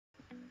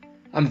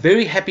I'm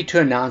very happy to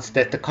announce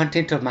that the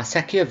content of my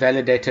SACCEO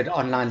validated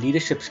online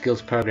leadership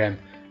skills program,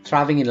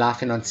 Thriving in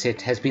Life and On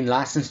Set, has been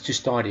licensed to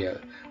Stadio,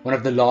 one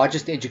of the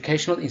largest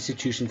educational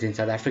institutions in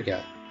South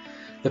Africa.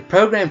 The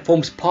program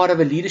forms part of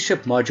a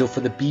leadership module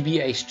for the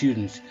BBA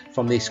students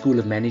from their School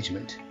of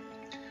Management.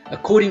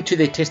 According to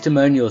their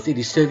testimonials, it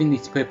is serving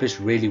its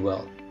purpose really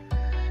well.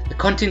 The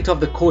content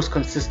of the course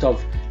consists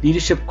of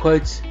leadership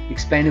quotes,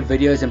 explainer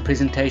videos and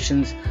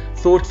presentations,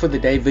 thought for the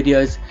day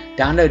videos,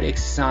 download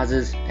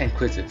exercises and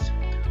quizzes,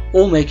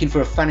 all making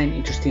for a fun and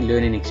interesting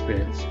learning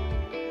experience.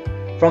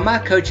 From my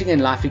coaching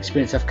and life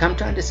experience, I've come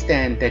to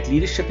understand that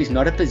leadership is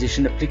not a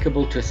position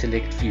applicable to a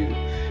select few,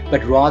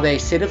 but rather a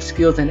set of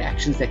skills and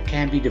actions that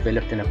can be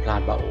developed and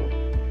applied by all.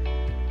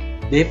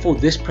 Therefore,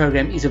 this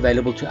program is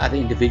available to other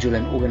individuals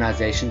and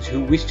organizations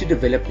who wish to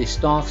develop their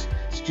staff's,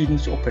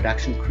 students or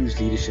production crew's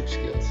leadership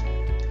skills.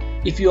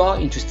 If you are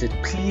interested,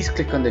 please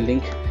click on the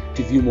link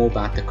to view more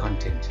about the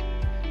content.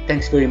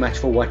 Thanks very much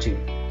for watching.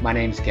 My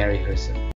name is Gary Herson.